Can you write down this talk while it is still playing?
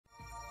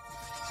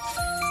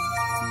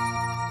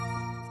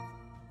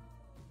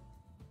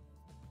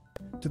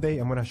Today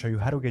I'm going to show you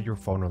how to get your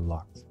phone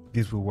unlocked.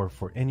 This will work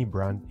for any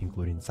brand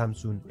including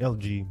Samsung,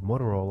 LG,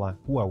 Motorola,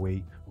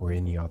 Huawei, or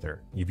any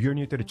other. If you're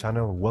new to the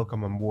channel,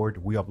 welcome on board.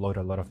 We upload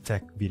a lot of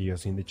tech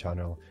videos in the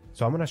channel.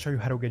 So I'm going to show you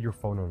how to get your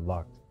phone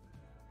unlocked.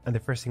 And the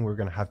first thing we're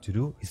going to have to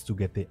do is to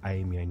get the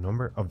IMEI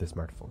number of the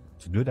smartphone.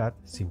 To do that,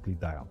 simply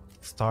dial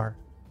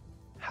 *#06#.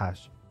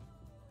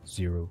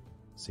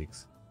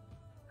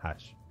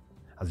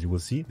 As you will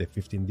see, the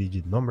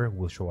 15-digit number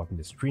will show up on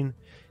the screen.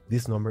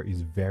 This number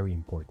is very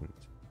important.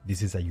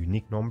 This is a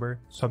unique number.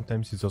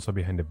 Sometimes it's also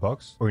behind the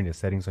box or in the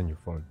settings on your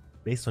phone.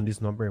 Based on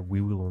this number,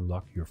 we will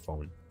unlock your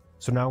phone.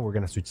 So now we're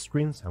going to switch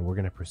screens and we're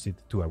going to proceed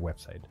to a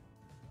website.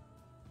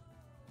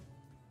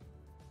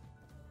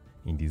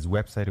 In this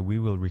website, we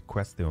will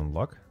request the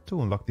unlock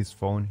to unlock this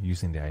phone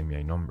using the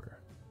IMEI number.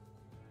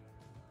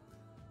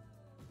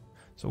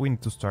 So we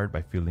need to start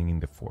by filling in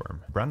the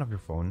form, brand of your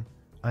phone,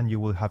 and you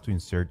will have to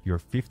insert your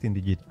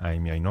 15-digit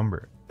IMEI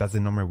number. That's the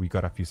number we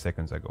got a few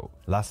seconds ago.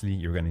 Lastly,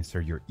 you're going to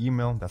insert your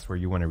email. That's where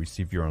you want to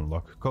receive your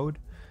unlock code.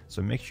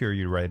 So make sure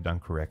you write it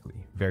down correctly.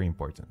 Very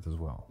important as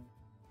well.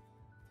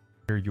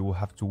 Here you will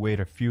have to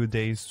wait a few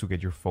days to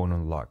get your phone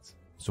unlocked.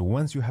 So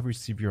once you have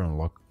received your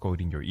unlock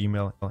code in your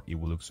email, it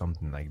will look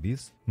something like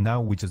this.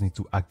 Now we just need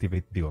to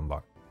activate the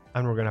unlock.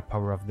 And we're going to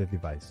power off the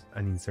device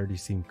and insert the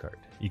SIM card.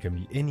 It can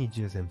be any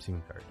GSM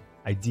SIM card.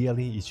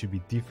 Ideally, it should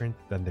be different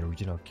than the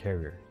original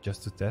carrier,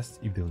 just to test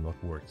if the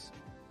unlock works.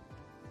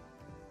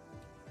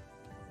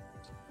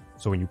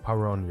 So when you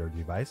power on your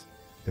device,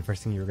 the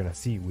first thing you're going to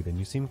see with the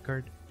new SIM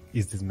card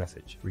is this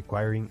message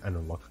requiring an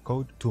unlock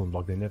code to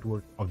unlock the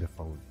network of the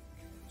phone.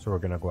 So we're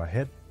going to go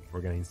ahead,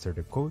 we're going to insert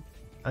the code,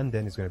 and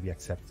then it's going to be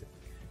accepted.